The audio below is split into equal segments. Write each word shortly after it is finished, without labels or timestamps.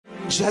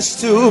just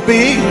to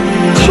be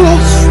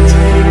close,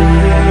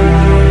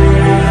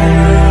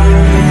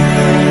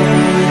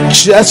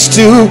 just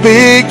to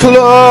be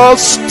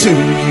close to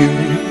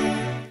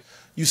you.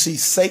 You see,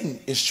 Satan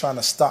is trying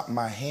to stop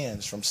my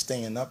hands from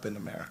staying up in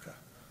America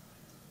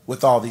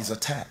with all these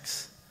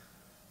attacks.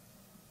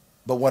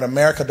 But what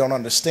America don't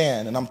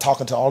understand, and I'm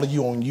talking to all of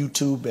you on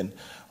YouTube and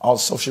all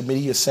social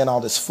media saying all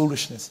this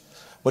foolishness,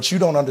 what you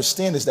don't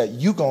understand is that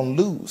you're going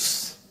to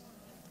lose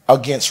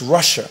against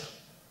Russia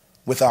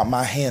without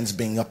my hands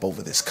being up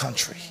over this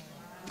country.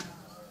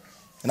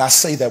 And I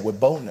say that with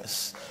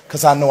boldness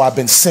because I know I've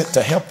been sent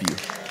to help you.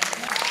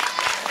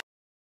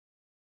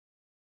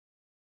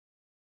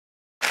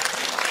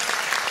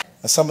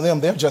 And some of them,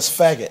 they're just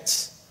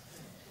faggots.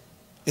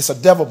 It's a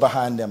devil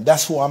behind them.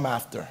 That's who I'm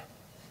after.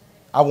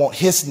 I want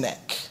his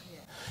neck.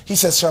 He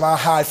says, shall I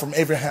hide from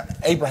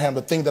Abraham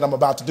the thing that I'm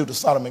about to do to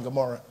Sodom and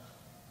Gomorrah?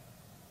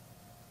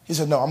 He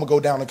said, no, I'm going to go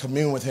down and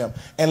commune with him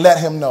and let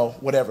him know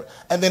whatever.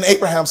 And then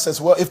Abraham says,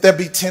 well, if there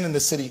be 10 in the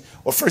city,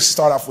 or first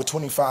start off with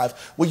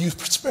 25, will you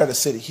spare the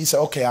city? He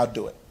said, okay, I'll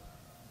do it.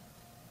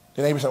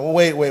 Then Abraham said,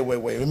 well,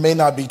 wait. It may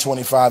not be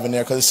 25 in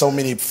there because there's so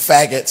many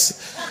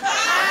faggots.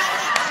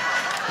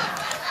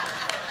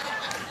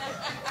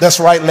 That's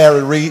right,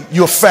 Larry Reed.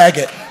 You're a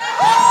faggot.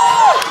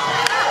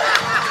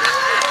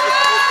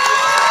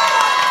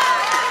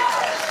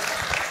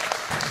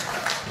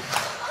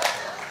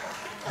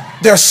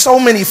 There are so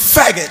many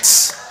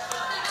faggots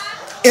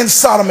in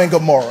Sodom and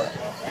Gomorrah.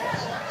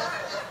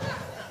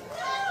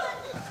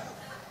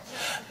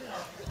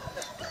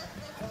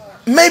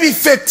 Maybe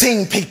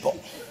 15 people.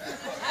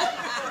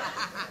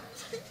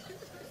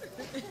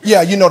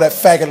 Yeah, you know that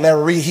faggot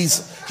Larry Reed,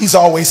 he's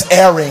always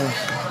airing.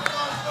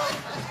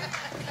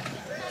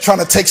 Trying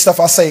to take stuff.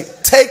 I say,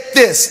 take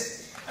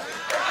this.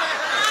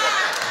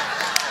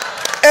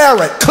 Air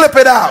it, clip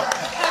it out.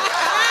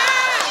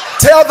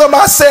 Tell them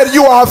I said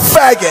you are a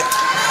faggot.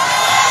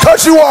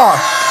 Because you are.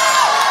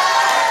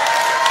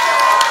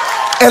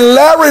 And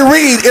Larry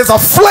Reed is a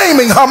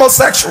flaming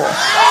homosexual.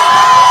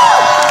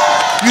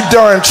 You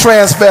darn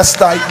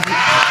transvestite.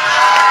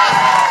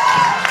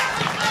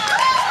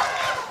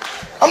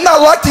 I'm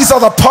not like these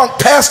other punk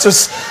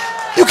pastors.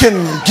 You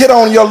can get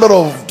on your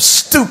little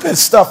stupid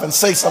stuff and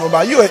say something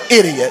about it. You're an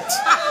idiot.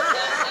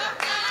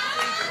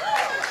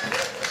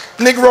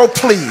 Negro,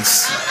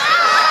 please.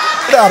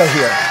 Get out of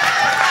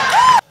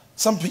here.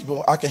 Some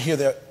people, I can hear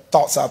their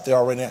thoughts out there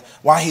already now.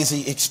 Why is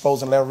he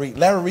exposing Larry Reed?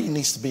 Larry Reed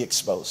needs to be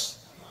exposed.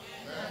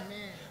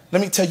 Amen.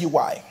 Let me tell you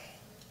why.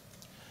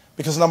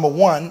 Because number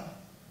one,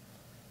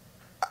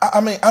 I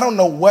mean, I don't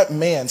know what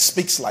man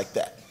speaks like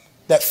that.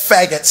 That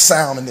faggot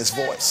sound in his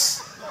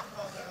voice.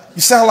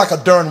 You sound like a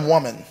darn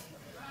woman.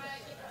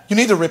 You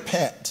need to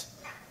repent.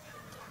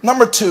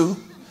 Number two,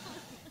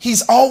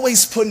 he's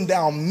always putting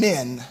down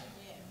men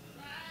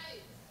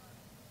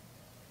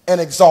and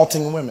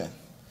exalting women.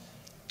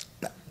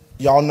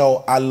 Y'all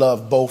know I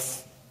love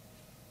both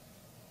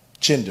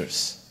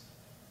genders.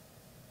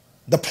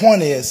 The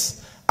point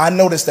is, I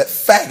noticed that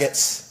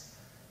faggots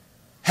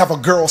have a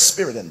girl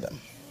spirit in them.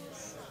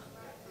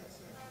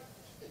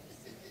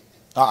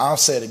 I'll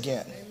say it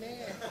again.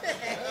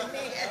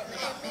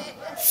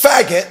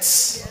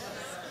 Faggots,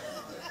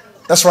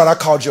 that's right, I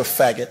called you a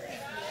faggot,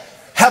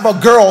 have a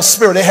girl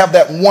spirit. They have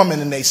that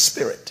woman in their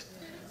spirit.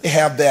 They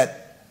have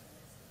that,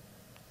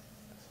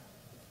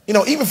 you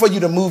know, even for you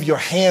to move your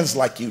hands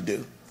like you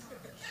do.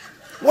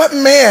 What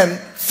man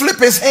flip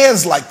his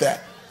hands like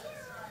that?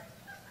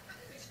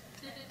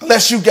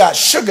 Unless you got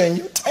sugar in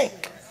your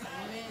tank.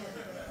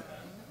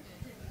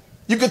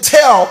 You could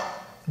tell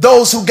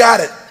those who got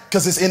it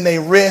because it's in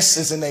their wrists,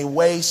 it's in their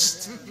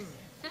waist.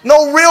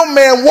 No real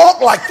man walk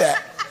like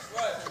that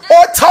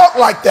or talk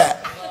like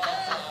that.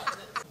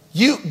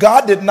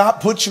 God did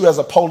not put you as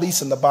a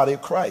police in the body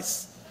of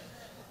Christ,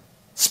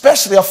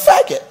 especially a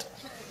faggot.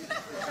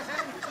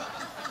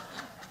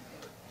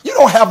 You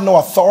don't have no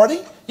authority.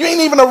 You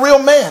ain't even a real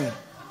man.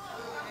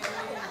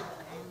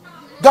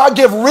 God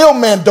give real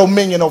men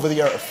dominion over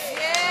the earth,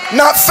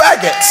 not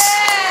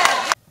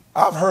faggots.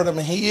 I've heard him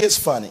and he is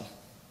funny.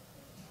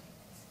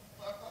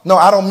 No,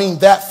 I don't mean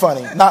that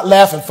funny, not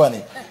laughing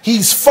funny.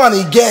 He's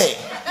funny gay.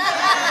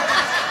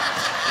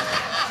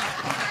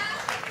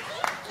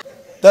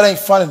 That ain't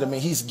funny to me.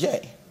 He's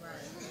gay.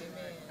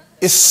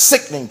 It's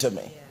sickening to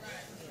me.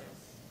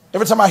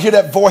 Every time I hear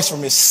that voice from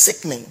him, it's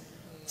sickening.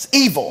 It's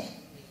evil.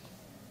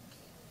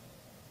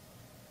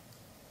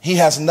 He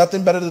has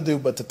nothing better to do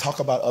but to talk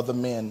about other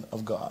men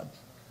of God.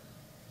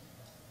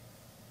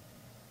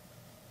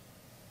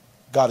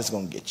 God is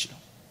going to get you.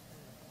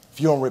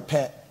 If you don't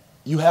repent,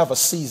 you have a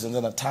season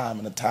and a time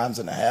and a times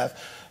and a half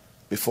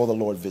before the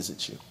Lord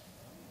visits you.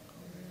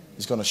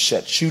 He's going to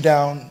shut you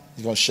down.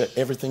 He's going to shut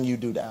everything you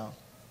do down.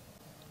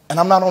 And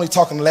I'm not only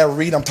talking to Larry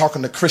Reed, I'm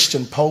talking to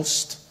Christian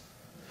Post.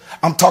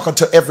 I'm talking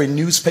to every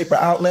newspaper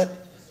outlet.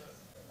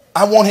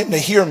 I want him to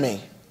hear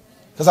me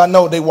because I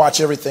know they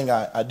watch everything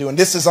I do. And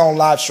this is on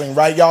live stream,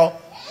 right,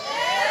 y'all?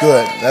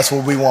 Good. That's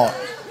what we want.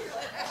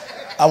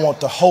 I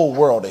want the whole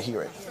world to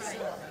hear it.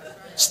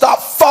 Stop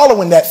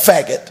following that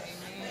faggot.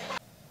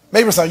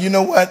 Abraham, you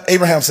know what?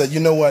 Abraham said, you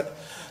know what?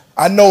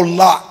 I know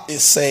Lot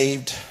is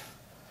saved,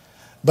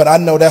 but I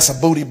know that's a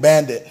booty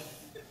bandit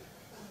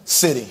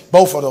city.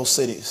 Both of those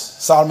cities,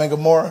 Sodom and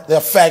Gomorrah, they're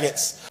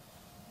faggots.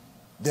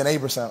 Then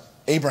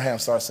Abraham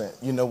starts saying,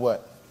 you know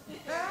what?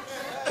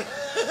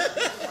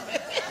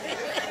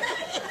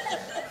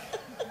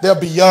 They're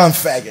beyond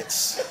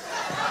faggots.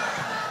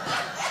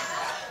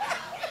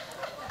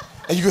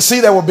 And you can see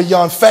they were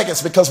beyond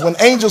faggots because when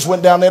angels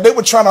went down there, they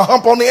were trying to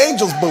hump on the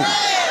angels' booty.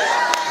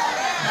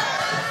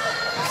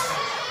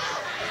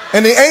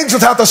 And the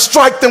angels have to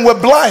strike them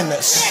with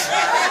blindness.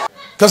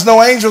 Because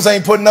no angels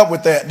ain't putting up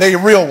with that. They're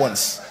real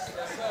ones.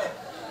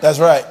 That's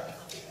right.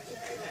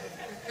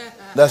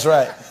 That's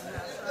right.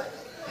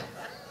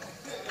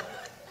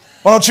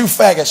 Why don't you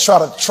faggots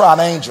try an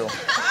angel?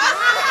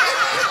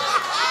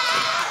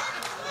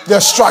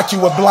 They'll strike you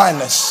with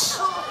blindness.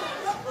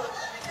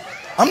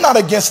 I'm not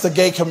against the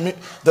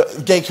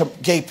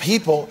gay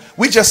people.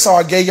 We just saw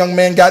a gay young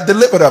man got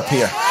delivered up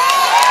here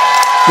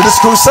with this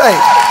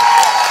crusade.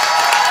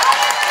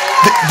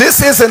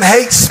 This isn't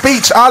hate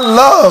speech. I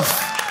love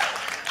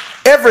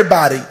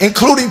everybody,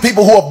 including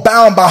people who are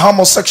bound by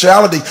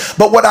homosexuality.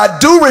 But what I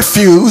do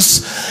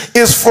refuse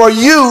is for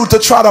you to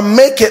try to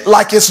make it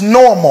like it's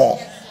normal.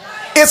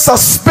 It's a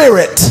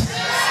spirit.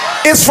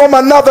 It's from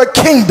another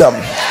kingdom.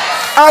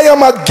 I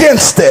am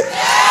against it.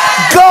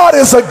 God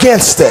is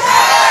against it.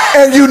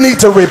 And you need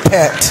to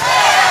repent.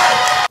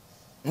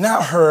 Now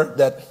I heard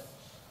that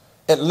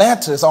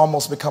Atlanta has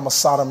almost become a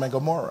Sodom and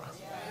Gomorrah.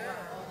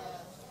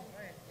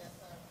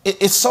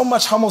 It's so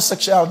much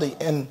homosexuality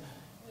in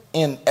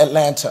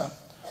Atlanta.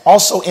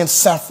 Also in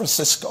San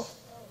Francisco.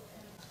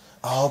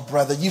 Oh,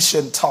 brother, you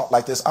shouldn't talk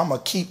like this. I'm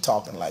going to keep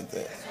talking like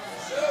this.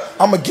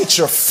 I'm going to get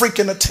your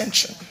freaking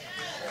attention.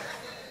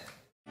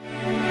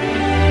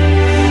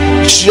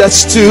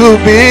 Just to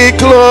be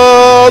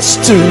close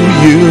to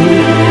you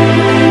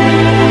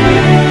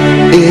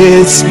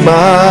is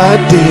my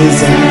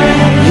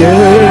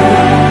desire.